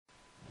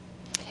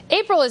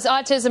April is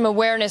Autism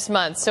Awareness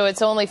Month, so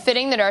it's only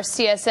fitting that our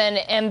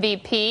CSN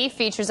MVP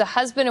features a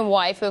husband and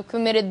wife who have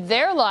committed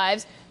their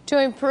lives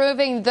to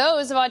improving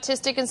those of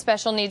autistic and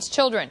special needs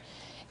children.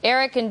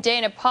 Eric and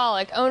Dana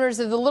Pollock, owners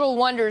of the Little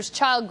Wonders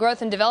Child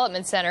Growth and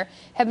Development Center,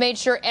 have made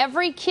sure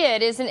every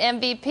kid is an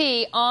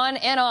MVP on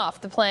and off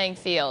the playing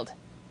field.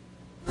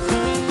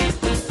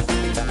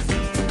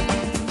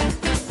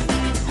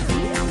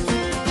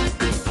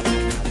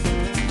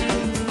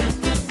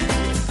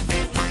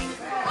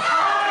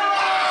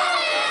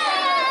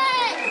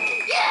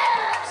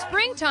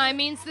 Springtime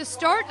means the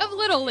start of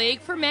Little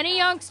League for many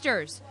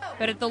youngsters.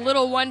 But at the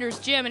Little Wonders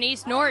gym in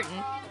East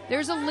Norton,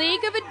 there's a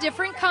league of a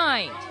different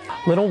kind.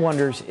 Little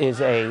Wonders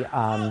is a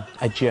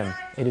gym.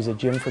 It is a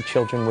gym for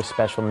children with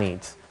special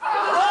needs.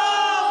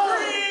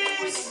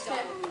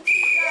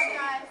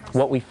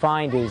 What we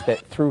find is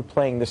that through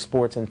playing the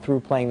sports and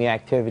through playing the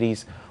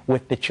activities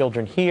with the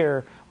children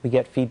here, we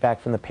get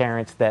feedback from the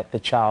parents that the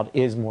child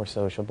is more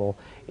sociable,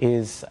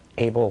 is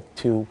able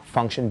to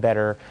function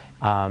better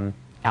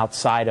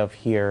outside of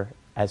here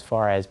as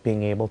far as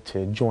being able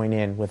to join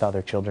in with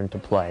other children to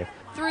play.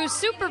 Through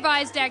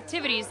supervised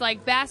activities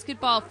like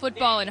basketball,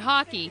 football, and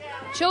hockey,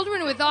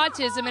 children with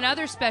autism and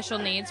other special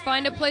needs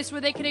find a place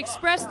where they can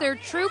express their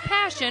true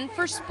passion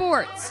for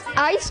sports.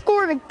 I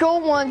scored a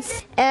goal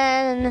once,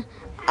 and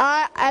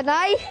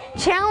I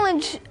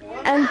challenged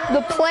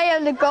the play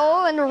on the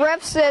goal, and the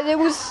ref said it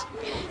was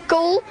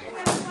goal.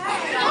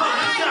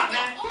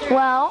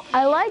 Well,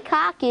 I like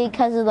hockey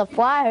because of the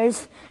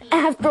Flyers.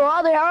 After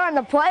all, they are in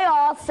the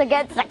playoffs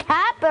against the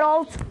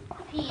Capitals.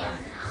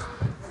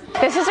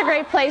 This is a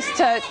great place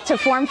to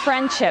form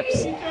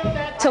friendships,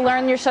 to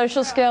learn your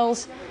social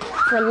skills,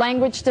 for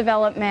language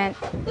development,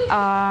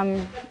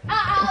 to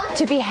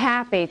be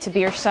happy, to be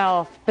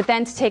yourself, but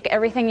then to take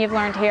everything you've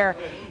learned here,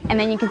 and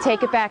then you can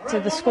take it back to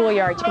the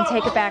schoolyard, you can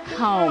take it back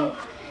home.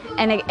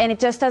 And it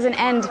just doesn't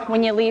end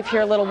when you leave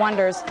here, Little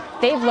Wonders.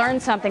 They've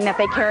learned something that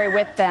they carry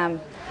with them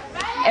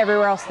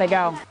everywhere else they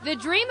go. The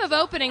dream of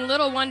opening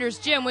Little Wonders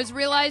Gym was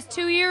realized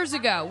 2 years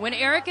ago when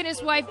Eric and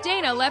his wife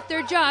Dana left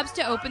their jobs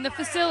to open the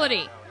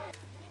facility.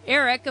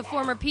 Eric, a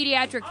former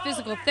pediatric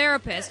physical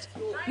therapist,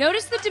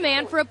 noticed the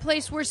demand for a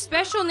place where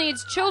special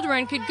needs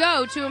children could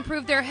go to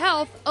improve their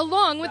health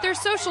along with their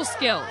social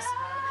skills.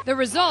 The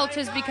result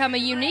has become a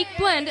unique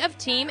blend of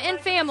team and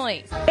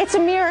family. It's a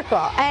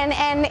miracle,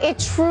 and it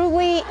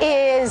truly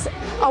is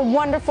a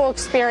wonderful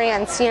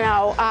experience, you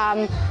know,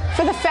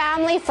 for the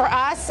family, for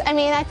us. I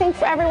mean, I think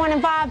for everyone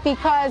involved,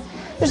 because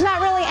there's not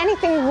really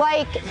anything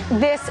like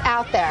this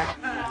out there.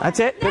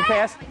 That's it. Good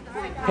pass.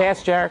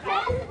 Pass, Jared.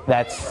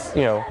 That's,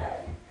 you know,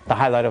 the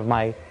highlight of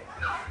my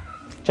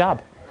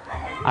job.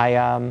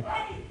 I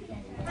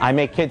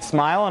make kids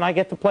smile, and I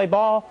get to play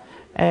ball,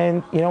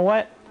 and you know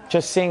what?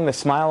 Just seeing the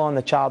smile on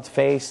the child's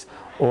face,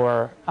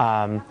 or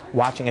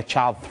watching a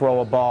child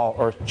throw a ball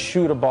or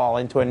shoot a ball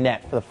into a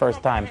net for the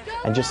first time,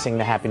 and just seeing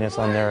the happiness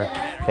on their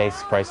face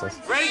is priceless.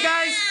 Ready,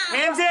 guys?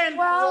 Hands in.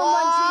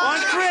 On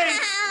three.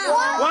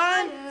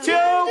 1, 2,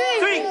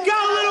 3. Go,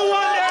 Little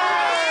Wonder!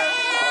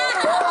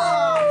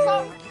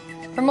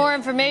 For more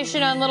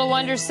information on Little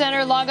Wonders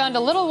Center, log on to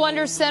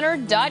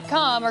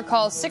littlewonderscenter.com or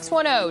call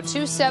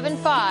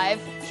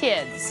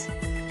 610-275-KIDS.